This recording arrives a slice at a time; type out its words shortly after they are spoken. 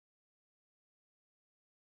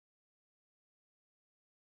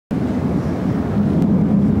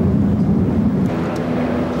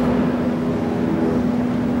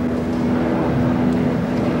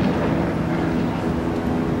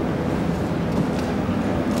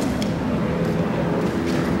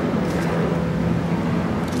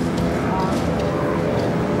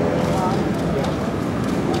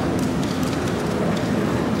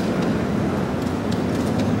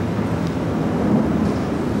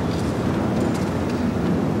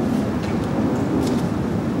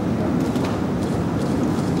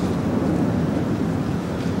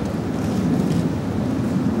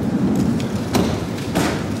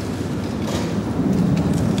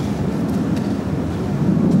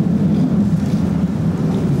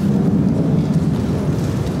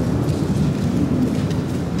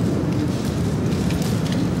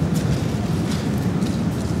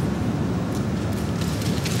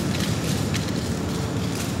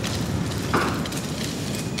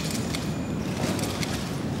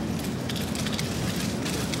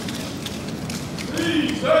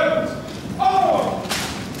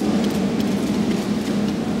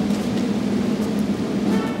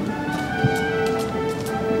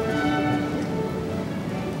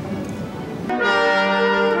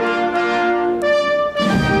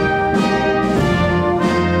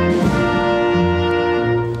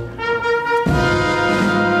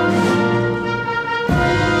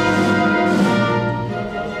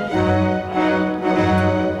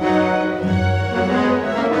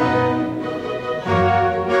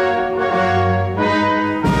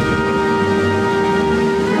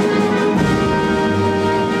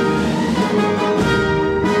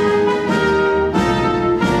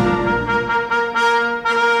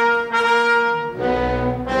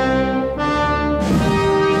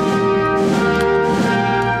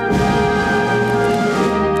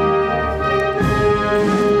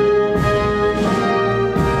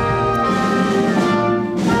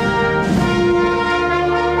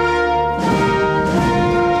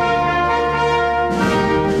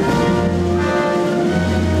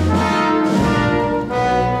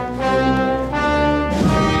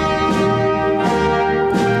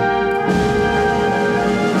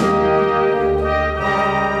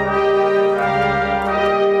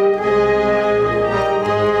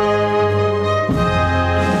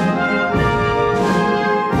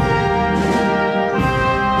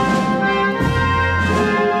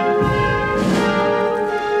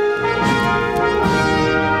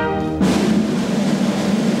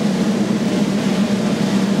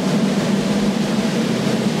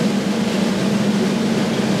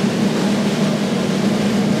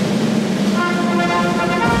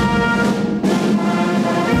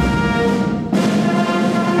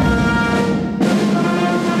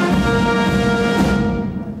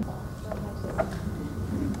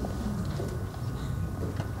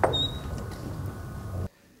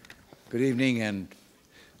Good evening and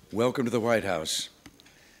welcome to the White House.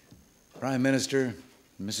 Prime Minister,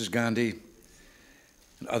 Mrs. Gandhi,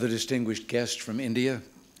 and other distinguished guests from India,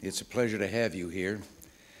 it's a pleasure to have you here.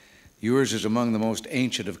 Yours is among the most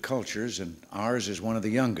ancient of cultures, and ours is one of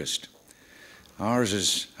the youngest. Ours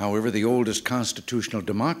is, however, the oldest constitutional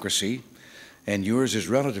democracy, and yours is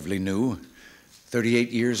relatively new,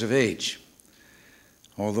 38 years of age.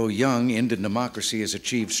 Although young, Indian democracy has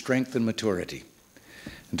achieved strength and maturity.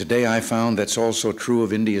 And today I found that's also true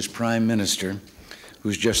of India's Prime Minister,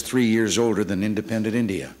 who's just 3 years older than independent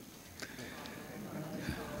India.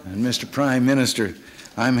 And Mr. Prime Minister,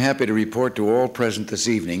 I'm happy to report to all present this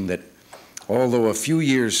evening that although a few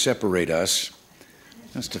years separate us,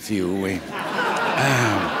 just a few,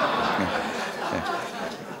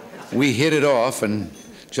 we hit it off, and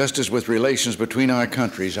just as with relations between our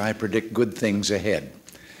countries, I predict good things ahead.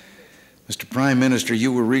 Mr. Prime Minister,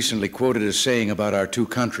 you were recently quoted as saying about our two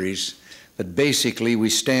countries that basically we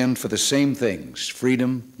stand for the same things: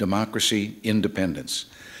 freedom, democracy, independence.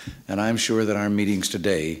 And I'm sure that our meetings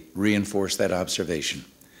today reinforce that observation.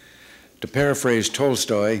 To paraphrase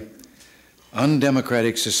Tolstoy,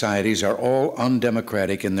 undemocratic societies are all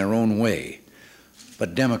undemocratic in their own way,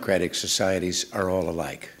 but democratic societies are all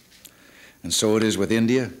alike. And so it is with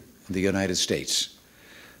India and the United States.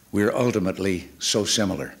 We're ultimately so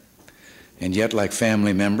similar. And yet, like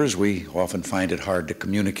family members, we often find it hard to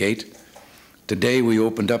communicate. Today, we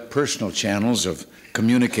opened up personal channels of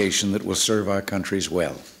communication that will serve our countries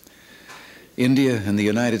well. India and the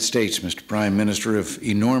United States, Mr. Prime Minister, have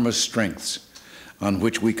enormous strengths on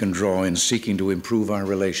which we can draw in seeking to improve our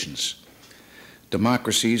relations.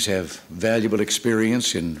 Democracies have valuable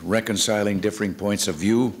experience in reconciling differing points of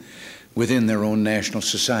view within their own national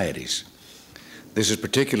societies. This is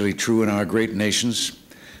particularly true in our great nations,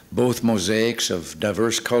 both mosaics of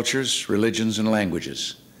diverse cultures, religions, and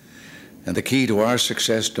languages. And the key to our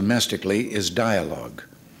success domestically is dialogue,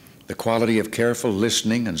 the quality of careful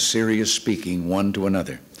listening and serious speaking one to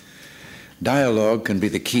another. Dialogue can be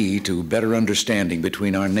the key to better understanding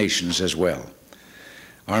between our nations as well.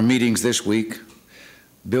 Our meetings this week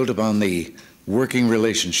built upon the working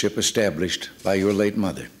relationship established by your late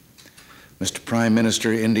mother. Mr. Prime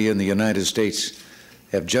Minister, India and the United States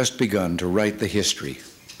have just begun to write the history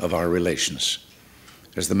of our relations.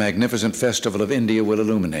 As the magnificent Festival of India will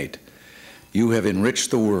illuminate, you have enriched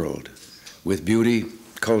the world with beauty,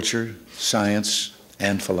 culture, science,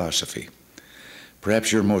 and philosophy.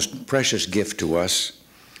 Perhaps your most precious gift to us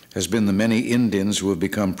has been the many Indians who have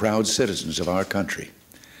become proud citizens of our country.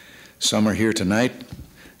 Some are here tonight,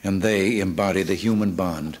 and they embody the human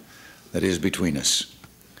bond that is between us.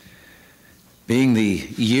 Being the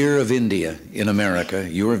Year of India in America,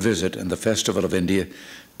 your visit and the Festival of India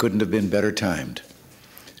couldn't have been better timed.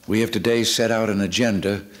 We have today set out an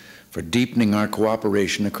agenda for deepening our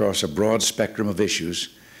cooperation across a broad spectrum of issues,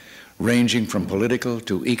 ranging from political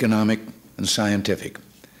to economic and scientific.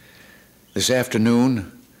 This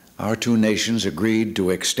afternoon, our two nations agreed to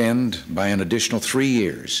extend by an additional 3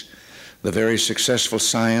 years the very successful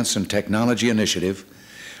science and technology initiative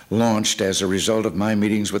launched as a result of my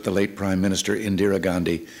meetings with the late Prime Minister Indira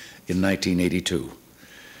Gandhi in 1982.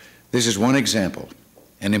 This is one example,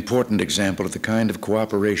 an important example of the kind of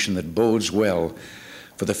cooperation that bodes well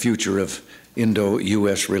for the future of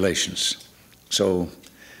Indo-US relations. So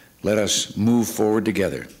let us move forward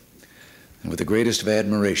together. And with the greatest of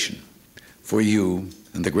admiration for you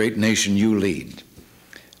and the great nation you lead,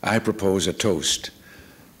 I propose a toast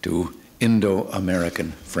to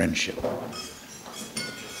Indo-American friendship.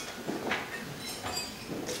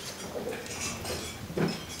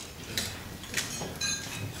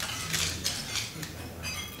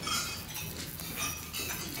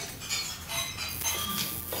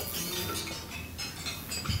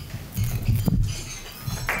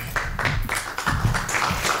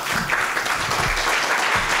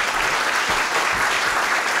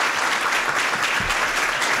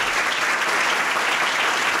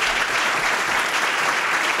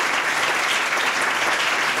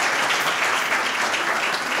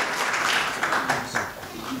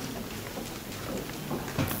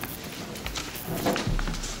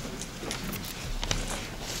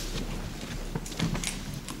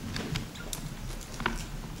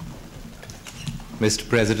 Mr.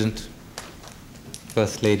 President,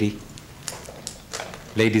 First Lady,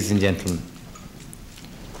 ladies and gentlemen,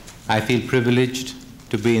 I feel privileged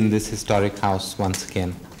to be in this historic house once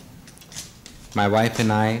again. My wife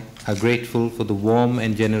and I are grateful for the warm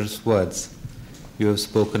and generous words you have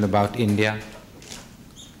spoken about India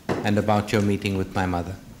and about your meeting with my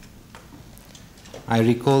mother. I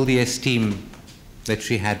recall the esteem that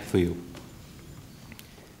she had for you.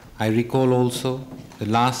 I recall also the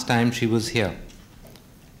last time she was here,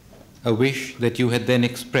 a wish that you had then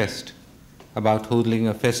expressed about holding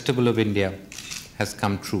a Festival of India has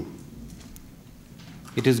come true.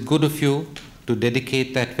 It is good of you to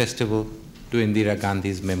dedicate that festival to Indira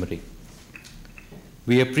Gandhi's memory.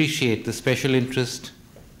 We appreciate the special interest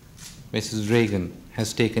Mrs. Reagan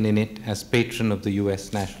has taken in it as patron of the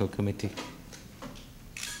US National Committee.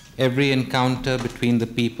 Every encounter between the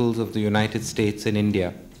peoples of the United States and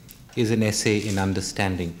India is an essay in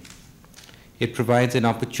understanding. It provides an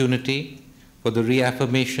opportunity for the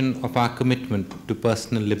reaffirmation of our commitment to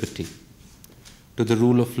personal liberty, to the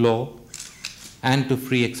rule of law, and to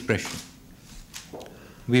free expression.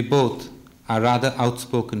 We both are rather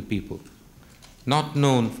outspoken people, not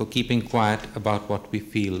known for keeping quiet about what we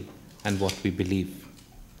feel and what we believe.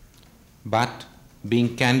 But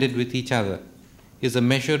being candid with each other is a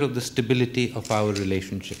measure of the stability of our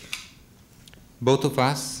relationship. Both of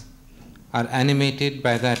us are animated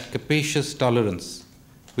by that capacious tolerance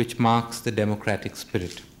which marks the democratic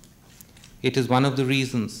spirit. It is one of the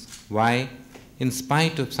reasons why, in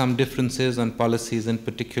spite of some differences on policies and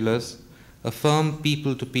particulars, a firm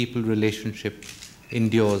people-to-people relationship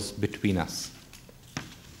endures between us.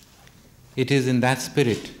 It is in that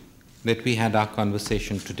spirit that we had our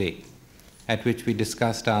conversation today, at which we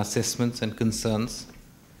discussed our assessments and concerns.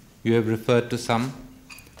 You have referred to some.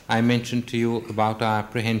 I mentioned to you about our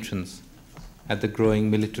apprehensions at the growing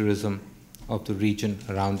militarism of the region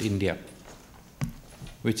around India,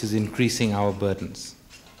 which is increasing our burdens.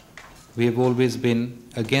 We have always been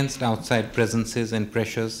against outside presences and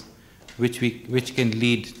pressures which can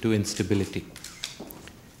lead to instability.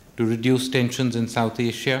 To reduce tensions in South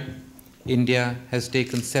Asia, India has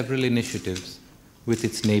taken several initiatives with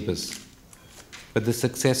its neighbors. But the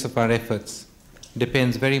success of our efforts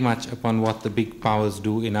depends very much upon what the big powers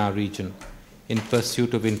do in our region in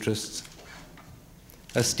pursuit of interests.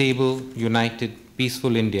 A stable, united,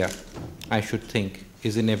 peaceful India, I should think,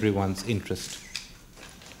 is in everyone's interest.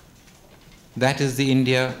 That is the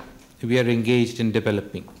India we are engaged in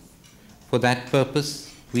developing. For that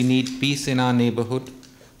purpose, we need peace in our neighborhood,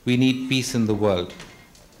 we need peace in the world.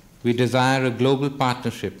 We desire a global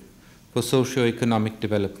partnership for socio-economic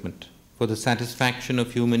development, for the satisfaction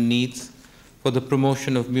of human needs, for the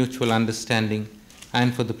promotion of mutual understanding,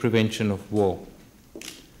 and for the prevention of war.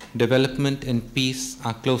 Development and peace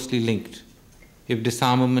are closely linked. If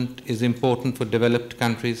disarmament is important for developed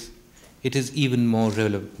countries, it is even more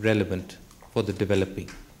relevant for the developing.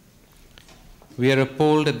 We are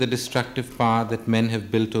appalled at the destructive power that men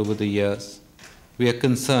have built over the years. We are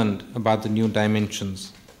concerned about the new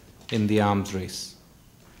dimensions in the arms race.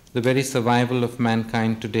 The very survival of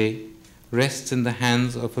mankind today rests in the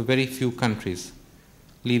hands of a very few countries,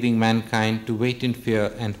 leaving mankind to wait in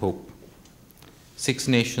fear and hope. 6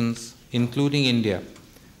 nations, including India,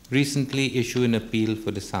 recently issued an appeal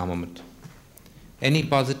for disarmament. Any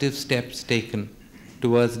positive steps taken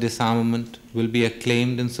towards disarmament will be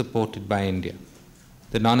acclaimed and supported by India,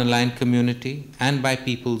 the non-aligned community, and by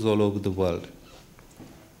peoples all over the world.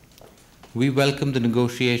 We welcome the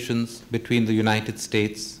negotiations between the United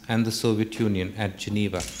States and the Soviet Union at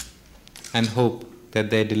Geneva and hope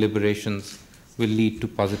that their deliberations will lead to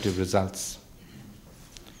positive results.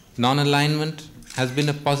 Non-alignment has been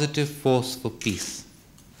a positive force for peace.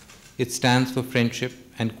 It stands for friendship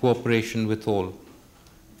and cooperation with all.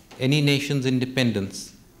 Any nation's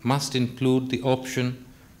independence must include the option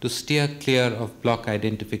to steer clear of bloc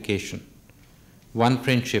identification. One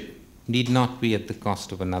friendship need not be at the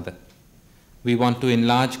cost of another. We want to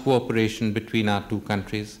enlarge cooperation between our two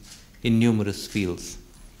countries in numerous fields.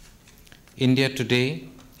 India today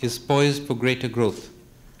is poised for greater growth.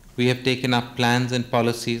 We have taken up plans and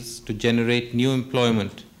policies to generate new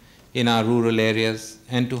employment in our rural areas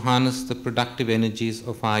and to harness the productive energies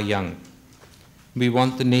of our young. We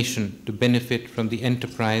want the nation to benefit from the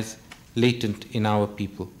enterprise latent in our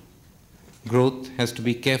people. Growth has to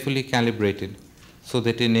be carefully calibrated so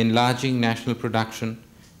that in enlarging national production,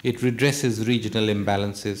 it redresses regional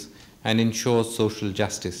imbalances and ensures social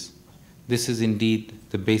justice. This is indeed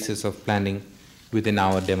the basis of planning within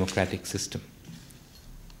our democratic system.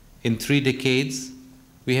 In 3 decades,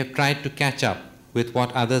 we have tried to catch up with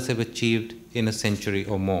what others have achieved in a century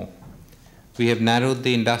or more. We have narrowed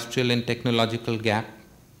the industrial and technological gap.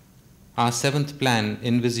 Our 7th plan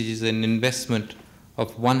envisages an investment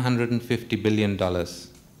of $150 billion.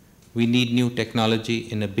 We need new technology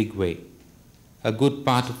in a big way. A good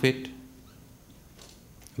part of it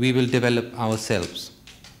we will develop ourselves,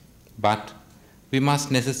 but we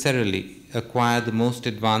must necessarily acquire the most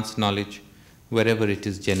advanced knowledge wherever it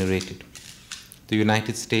is generated. The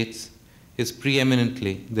United States is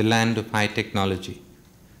preeminently the land of high technology.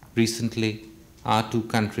 Recently, our two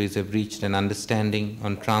countries have reached an understanding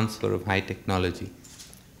on transfer of high technology.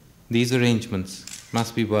 These arrangements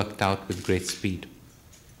must be worked out with great speed.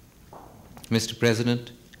 Mr.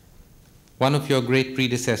 President, one of your great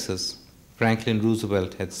predecessors, Franklin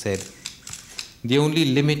Roosevelt, had said, "The only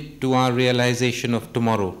limit to our realization of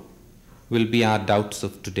tomorrow will be our doubts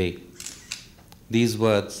of today." These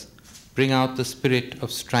words bring out the spirit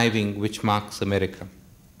of striving which marks America.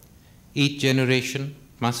 Each generation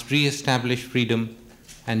must re-establish freedom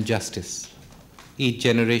and justice. Each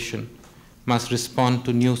generation must respond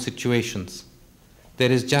to new situations.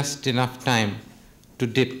 There is just enough time to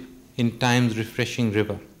dip in time's refreshing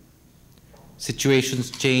river.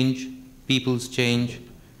 Situations change, peoples change,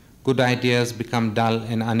 good ideas become dull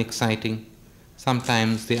and unexciting.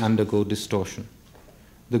 Sometimes they undergo distortion.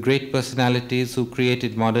 The great personalities who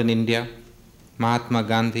created modern India, Mahatma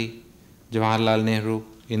Gandhi, Jawaharlal Nehru,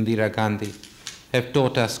 Indira Gandhi, have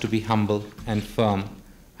taught us to be humble and firm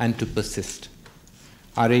and to persist.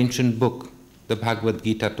 Our ancient book, the Bhagavad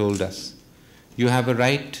Gita, told us, "You have a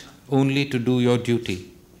right only to do your duty,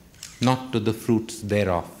 not to the fruits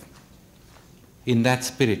thereof." In that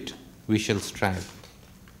spirit, we shall strive.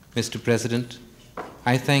 Mr. President,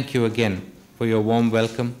 I thank you again for your warm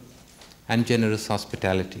welcome and generous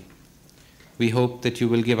hospitality. We hope that you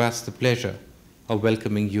will give us the pleasure of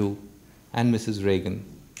welcoming you and Mrs. Reagan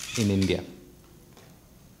in India.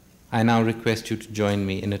 I now request you to join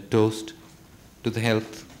me in a toast to the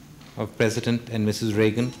health of President and Mrs.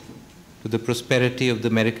 Reagan, to the prosperity of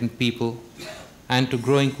the American people, and to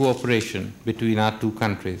growing cooperation between our two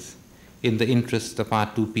countries in the interest of our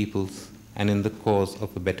two peoples and in the cause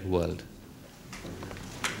of a better world.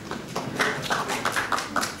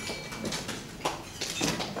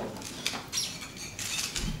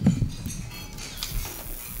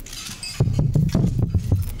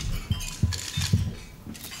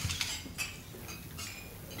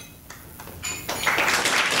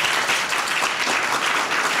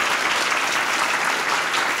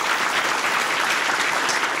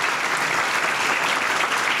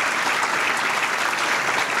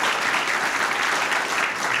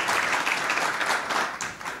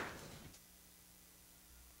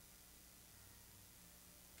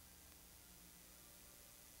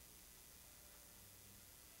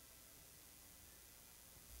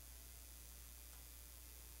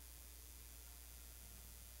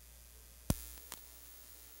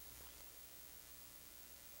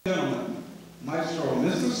 Gentlemen, Maestro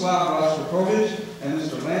Mstislav Rostropovich and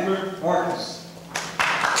Mr. Lambert Orkis.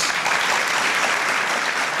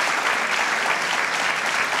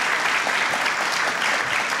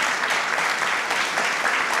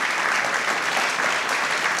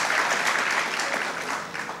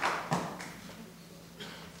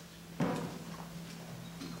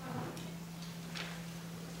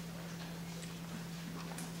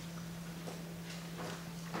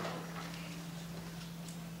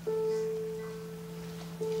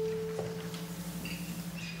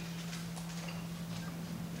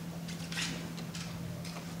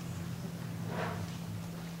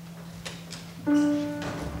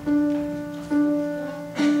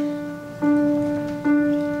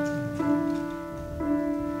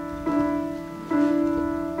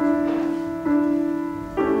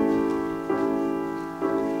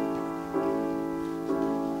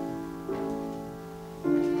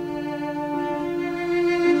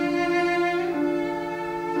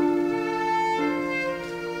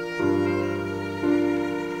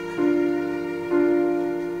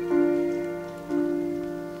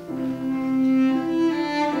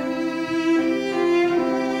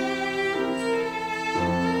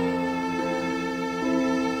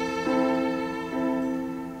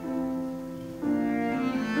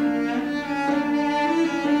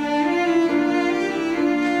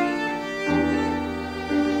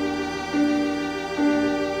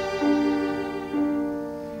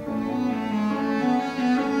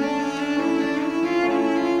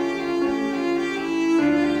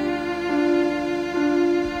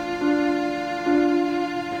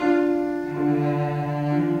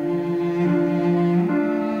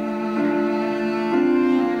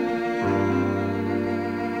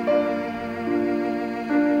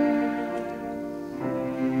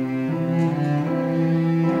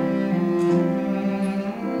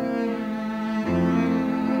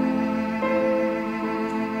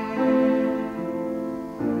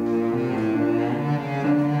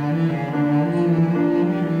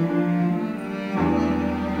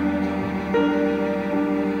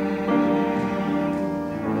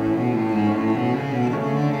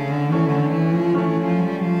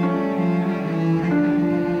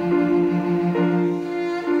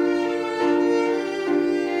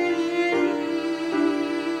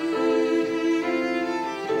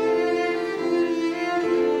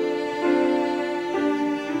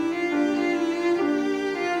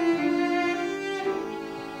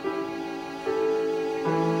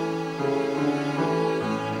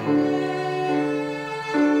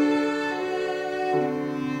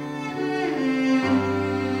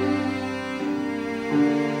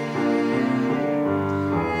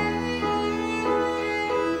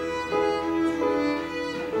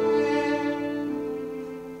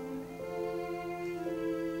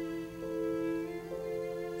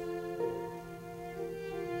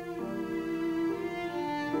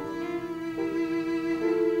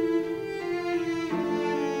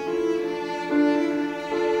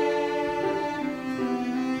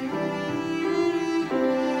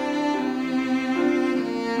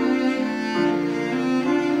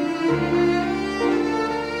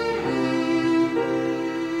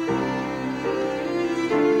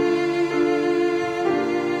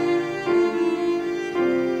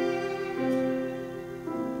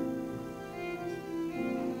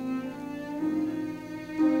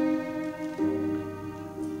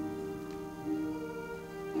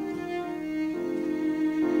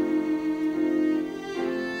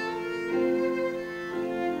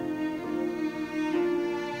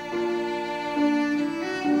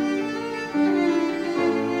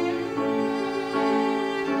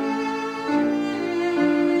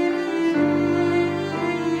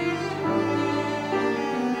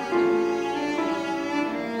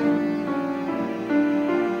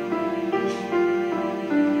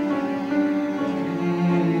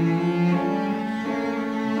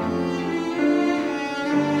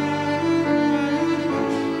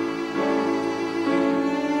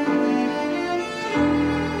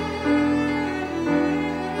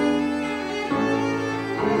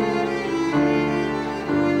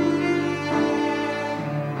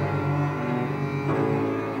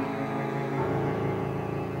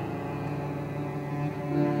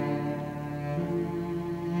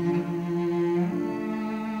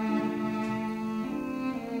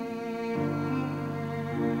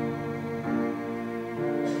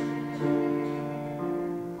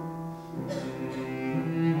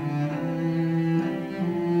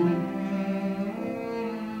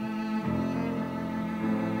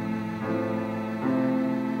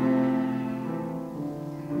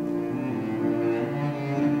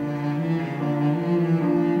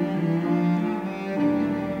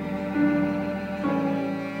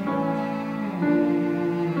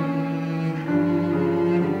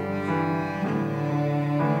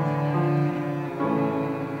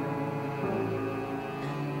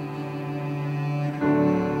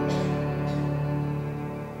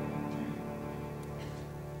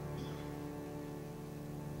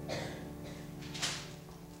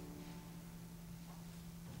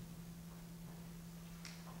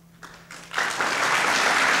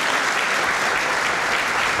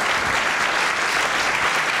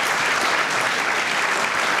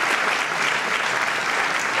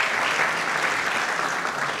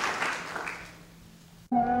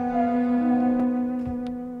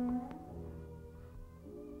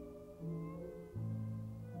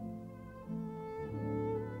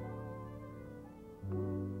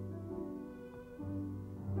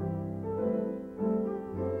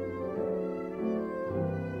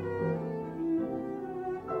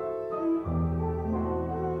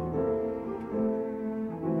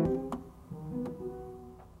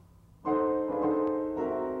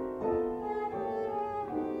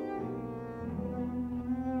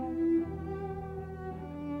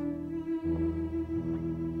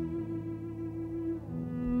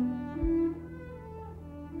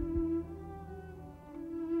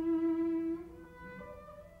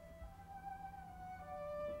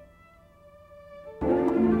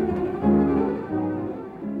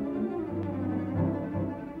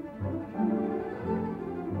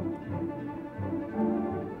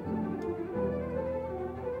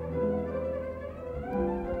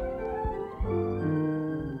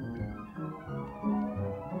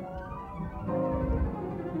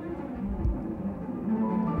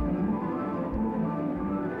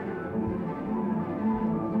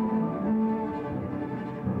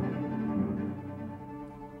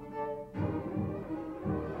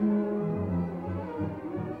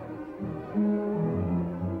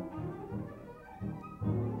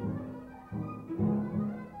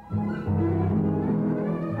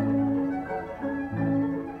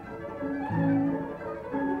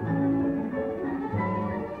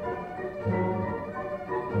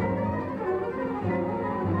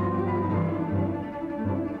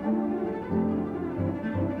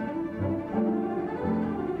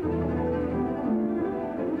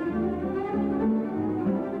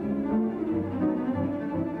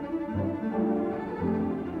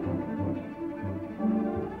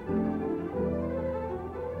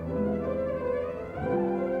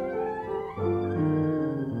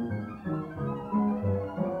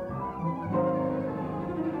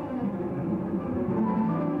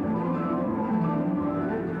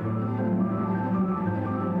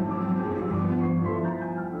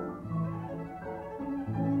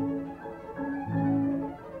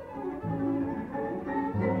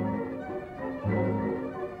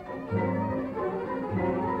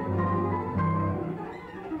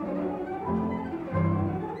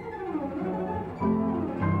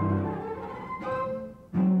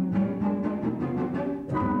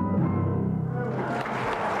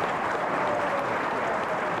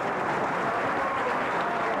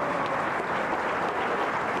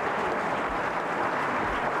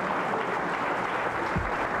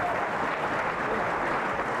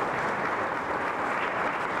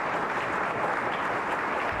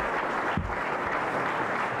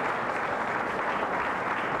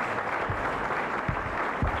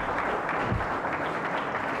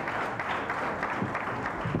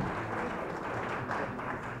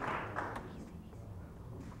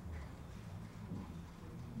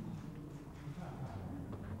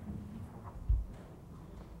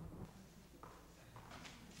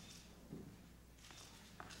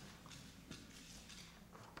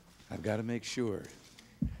 I've got to make sure.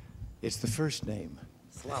 It's the first name.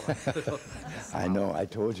 Slava. I know, I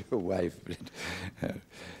told your wife.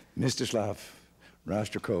 Mstislav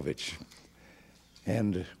Rostropovich.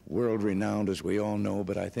 And world-renowned, as we all know,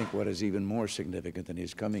 but I think what is even more significant than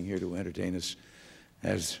his coming here to entertain us,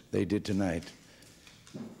 as they did tonight,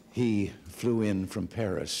 he flew in from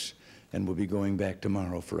Paris and will be going back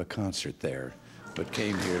tomorrow for a concert there, but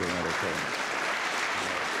came here to entertain us.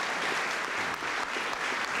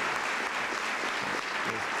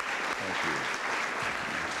 Thank you.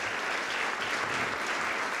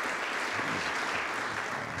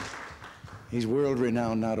 He's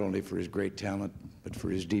world-renowned not only for his great talent, but for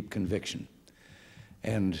his deep conviction.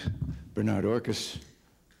 And Bernard Orkis,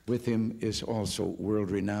 with him, is also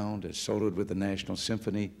world-renowned, has soloed with the National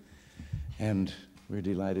Symphony, and we're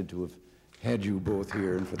delighted to have had you both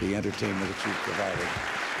here and for the entertainment that you've provided.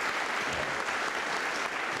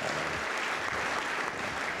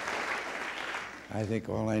 I think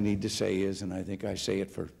all I need to say is, and I think I say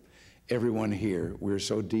it for everyone here, we're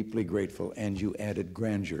so deeply grateful, and you added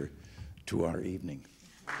grandeur to our evening.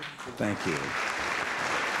 Thank you.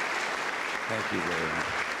 Thank you very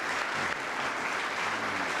much.